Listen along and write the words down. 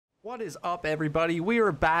What is up, everybody? We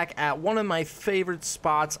are back at one of my favorite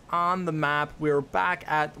spots on the map. We're back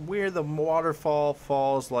at where the waterfall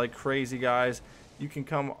falls like crazy, guys. You can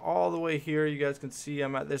come all the way here. You guys can see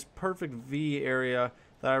I'm at this perfect V area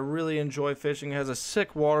that I really enjoy fishing. It has a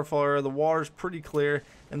sick waterfall area. The water's pretty clear,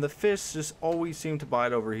 and the fish just always seem to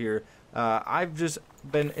bite over here. I've just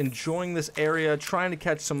been enjoying this area, trying to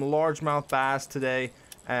catch some largemouth bass today.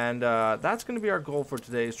 And that's going to be our goal for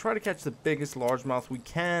today, is try to catch the biggest largemouth we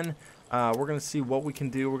can. We're going to see what we can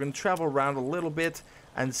do. We're going to travel around a little bit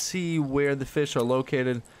and see where the fish are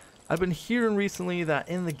located. I've been hearing recently that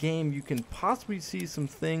in the game you can possibly see some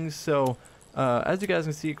things. So as you guys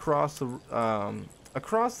can see across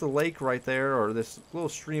the lake right there, or this little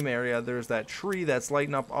stream area, there's that tree that's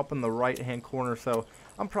lighting up in the right hand corner. So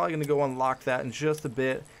I'm probably going to go unlock that in just a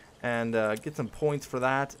bit and get some points for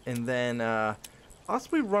that, and then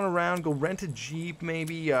possibly run around, go rent a Jeep,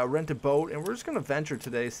 maybe rent a boat, and we're just going to venture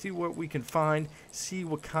today, see what we can find, see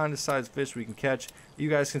what kind of size fish we can catch. You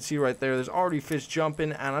guys can see right there, there's already fish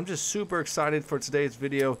jumping, and I'm just super excited for today's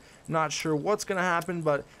video. Not sure what's going to happen,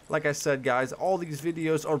 but like I said, guys, all these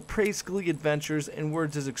videos are basically adventures, and we're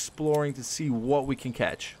just exploring to see what we can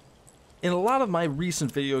catch. In a lot of my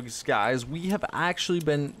recent videos, guys, we have actually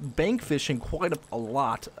been bank fishing quite a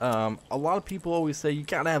lot. A lot of people always say you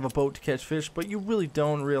gotta have a boat to catch fish, but you really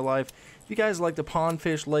don't in real life. If you guys like to pond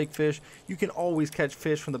fish, lake fish, you can always catch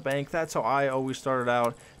fish from the bank. That's how I always started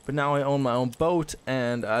out, but now I own my own boat,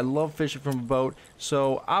 and I love fishing from a boat.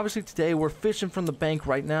 So obviously today we're fishing from the bank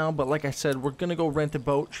right now, but like I said, we're gonna go rent a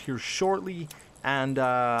boat here shortly, and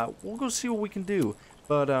we'll go see what we can do.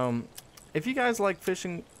 But if you guys like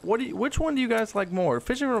fishing, which one do you guys like more?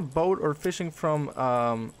 Fishing from a boat or fishing from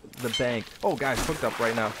the bank? Oh, guys, hooked up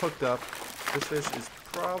right now. Hooked up. This fish is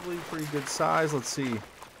probably pretty good size. Let's see.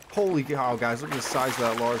 Holy cow, guys. Look at the size of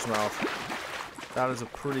that largemouth. That is a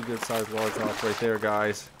pretty good sized largemouth right there,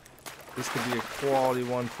 guys. This could be a quality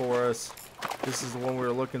one for us. This is the one we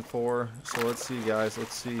were looking for. So let's see, guys.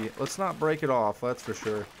 Let's see. Let's not break it off, that's for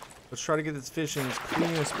sure. Let's try to get this fish in as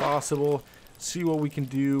clean as possible. See what we can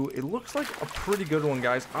do. It looks like a pretty good one,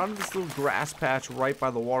 guys, on this little grass patch right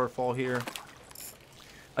by the waterfall here.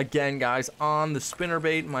 Again, guys, on the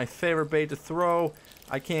spinnerbait, my favorite bait to throw.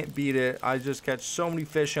 I can't beat it. I just catch so many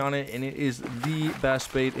fish on it, and it is the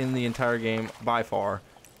best bait in the entire game by far.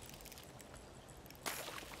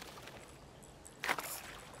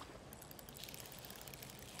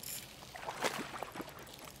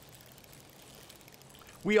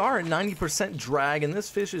 We are at 90% drag, and this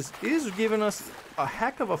fish is giving us a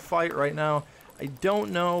heck of a fight right now. I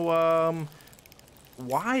don't know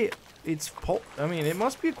why it's I mean, it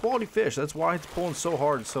must be a quality fish. That's why it's pulling so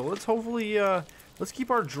hard. So let's hopefully let's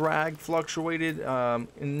keep our drag fluctuated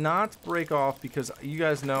and not break off, because you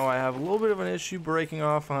guys know I have a little bit of an issue breaking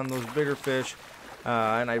off on those bigger fish,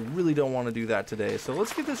 and I really don't want to do that today. So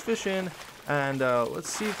let's get this fish in, and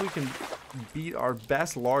let's see if we can beat our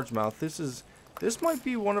best largemouth. This might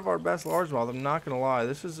be one of our best largemouth, I'm not going to lie.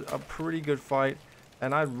 This is a pretty good fight,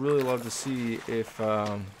 and I'd really love to see if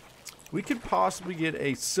we could possibly get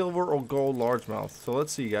a silver or gold largemouth. So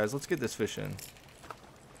let's see, guys. Let's get this fish in.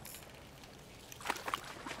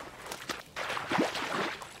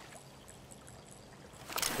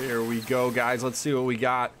 There we go, guys. Let's see what we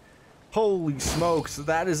got. Holy smokes.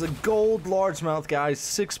 That is a gold largemouth, guys.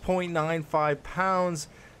 6.95 pounds.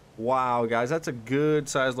 Wow, guys, that's a good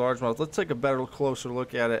sized largemouth. Let's take a better, closer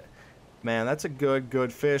look at it. Man, that's a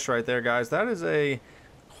good fish right there, guys. That is a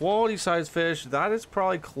quality sized fish. That is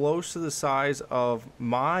probably close to the size of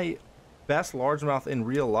my best largemouth in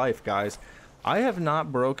real life, guys. I have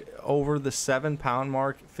not broke over the 7-pound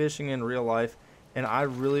mark fishing in real life, and I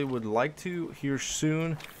really would like to here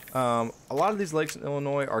soon. A lot of these lakes in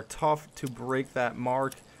Illinois are tough to break that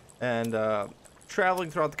mark, and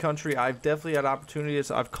traveling throughout the country, I've definitely had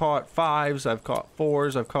opportunities. I've caught 5s, I've caught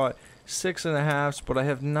 4s, I've caught 6.5s, but I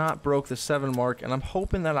have not broke the 7 mark, and I'm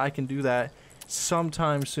hoping that I can do that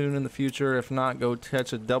sometime soon in the future. If not, go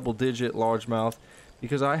catch a double-digit largemouth,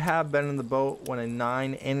 because I have been in the boat when a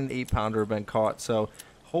 9 and an 8-pounder have been caught. So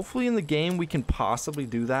hopefully in the game we can possibly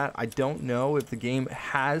do that. I don't know if the game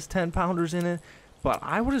has 10-pounders in it, but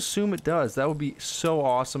I would assume it does. That would be so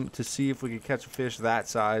awesome to see if we could catch a fish that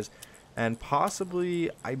size. And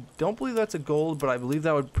possibly, I don't believe that's a gold, but I believe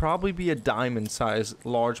that would probably be a diamond size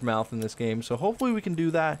largemouth in this game. So hopefully we can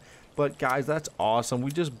do that. But guys, that's awesome.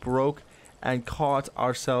 We just broke and caught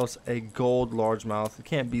ourselves a gold largemouth. We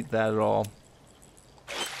can't beat that at all.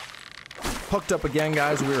 Hooked up again,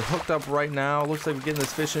 guys. We're hooked up right now. Looks like we're getting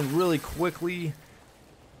this fish in really quickly.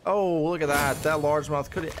 Oh, look at that. That largemouth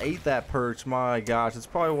could have ate that perch. My gosh, it's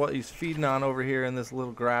probably what he's feeding on over here in this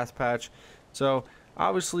little grass patch. So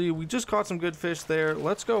obviously we just caught some good fish there.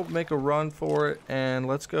 Let's go make a run for it, and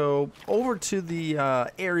let's go over to the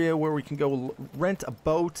area where we can go rent a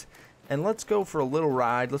boat, and let's go for a little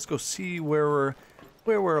ride. Let's go see where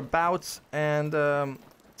we're about, and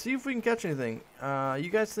see if we can catch anything. You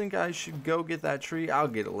guys think I should go get that tree? I'll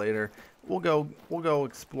get it later. We'll go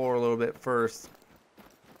explore a little bit first.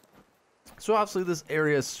 So obviously this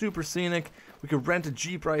area is super scenic. We could rent a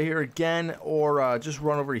Jeep right here again, or just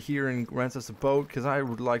run over here and rent us a boat, because I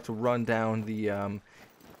would like to run down the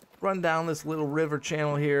this little river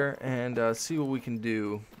channel here and see what we can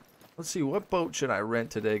do. Let's see, what boat should I rent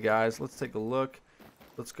today, guys? Let's take a look.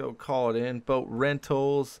 Let's go call it in. Boat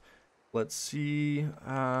rentals. Let's see.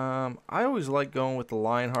 I always like going with the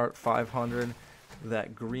Lionheart 500,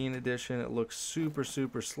 that green edition. It looks super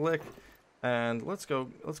slick. And let's go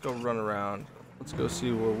run around. Let's go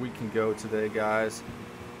see where we can go today, guys.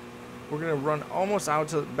 We're gonna run almost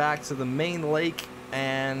back to the main lake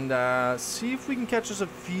and see if we can catch us a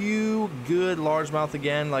few good largemouth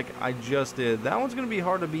again, like I just did. That one's gonna be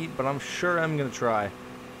hard to beat, but I'm sure I'm gonna try.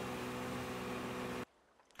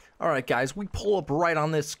 All right, guys, we pull up right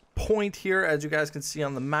on this point here, as you guys can see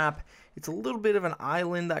on the map. It's a little bit of an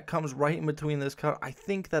island that comes right in between this cut. I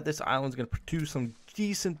think that this island's gonna produce some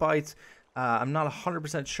decent bites. I'm not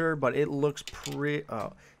 100% sure, but it looks pretty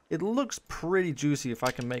juicy if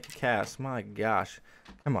I can make a cast. My gosh.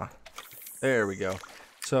 Come on. There we go.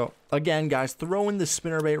 So, again, guys, throwing the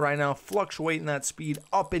spinnerbait right now, fluctuating that speed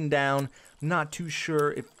up and down. Not too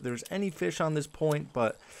sure if there's any fish on this point,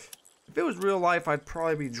 but if it was real life, I'd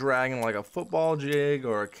probably be dragging like a football jig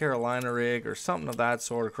or a Carolina rig or something of that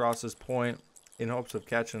sort across this point in hopes of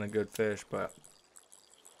catching a good fish, but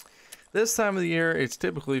this time of the year, it's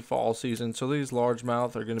typically fall season, so these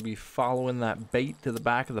largemouth are going to be following that bait to the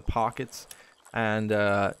back of the pockets. And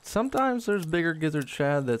sometimes there's bigger gizzard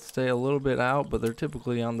shad that stay a little bit out, but they're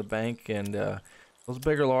typically on the bank, and those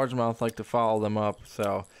bigger largemouth like to follow them up.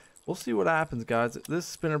 So we'll see what happens, guys.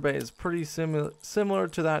 This spinnerbait is pretty similar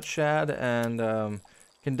to that shad, and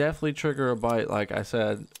can definitely trigger a bite, like I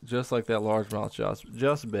said, just like that largemouth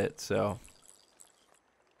just bit. So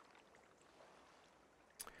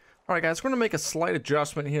alright, guys, we're going to make a slight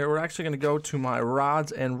adjustment here. We're actually going to go to my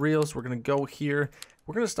rods and reels. We're going to go here.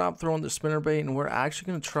 We're going to stop throwing the spinnerbait, and we're actually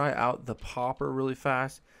going to try out the popper really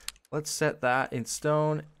fast. Let's set that in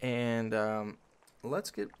stone, and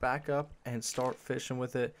let's get back up and start fishing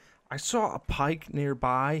with it. I saw a pike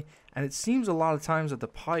nearby, and it seems a lot of times that the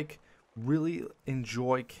pike really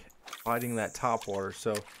enjoy fighting that topwater.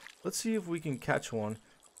 So let's see if we can catch one.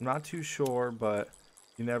 I'm not too sure, but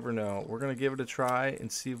you never know. We're going to give it a try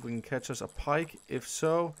and see if we can catch us a pike. If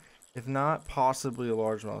so, if not, possibly a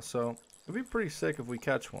largemouth. So it'd be pretty sick if we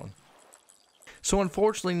catch one. So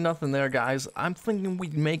unfortunately, nothing there, guys. I'm thinking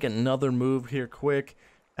we'd make another move here quick,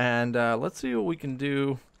 and let's see what we can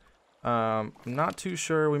do. I'm not too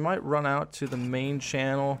sure. We might run out to the main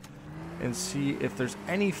channel and see if there's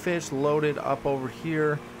any fish loaded up over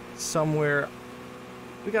here somewhere.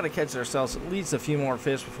 We got to catch ourselves at least a few more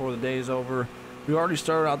fish before the day is over. We already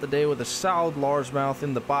started out the day with a solid largemouth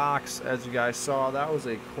in the box, as you guys saw. That was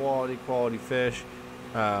a quality fish.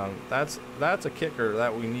 That's a kicker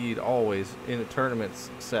that we need always in a tournament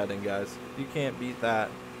setting, guys. You can't beat that.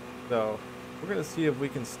 So we're gonna see if we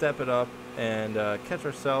can step it up and catch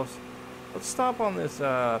ourselves. Let's stop on this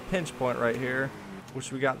pinch point right here,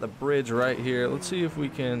 which we got the bridge right here. Let's see if we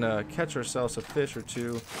can catch ourselves a fish or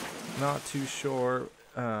two. Not too sure.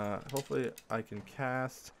 Hopefully I can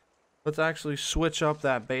cast. Let's actually switch up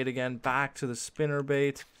that bait again, back to the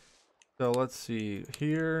spinnerbait. So let's see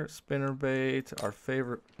here, spinnerbait, our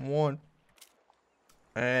favorite one.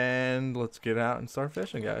 And let's get out and start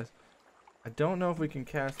fishing, guys. I don't know if we can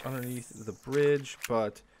cast underneath the bridge,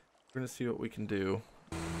 but we're gonna see what we can do.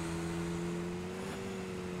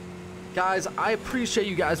 Guys, I appreciate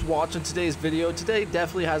you guys watching today's video. Today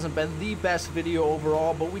definitely hasn't been the best video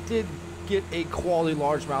overall, but we did get a quality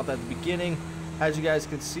largemouth at the beginning. As you guys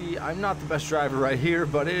can see, I'm not the best driver right here,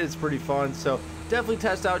 but it is pretty fun. So definitely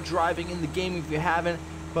test out driving in the game if you haven't.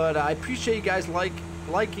 But I appreciate you guys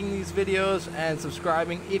liking these videos and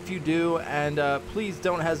subscribing if you do. And please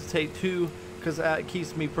don't hesitate to, because that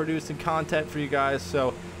keeps me producing content for you guys.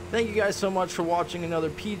 So thank you guys so much for watching another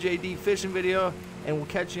PJD fishing video, and we'll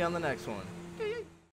catch you on the next one.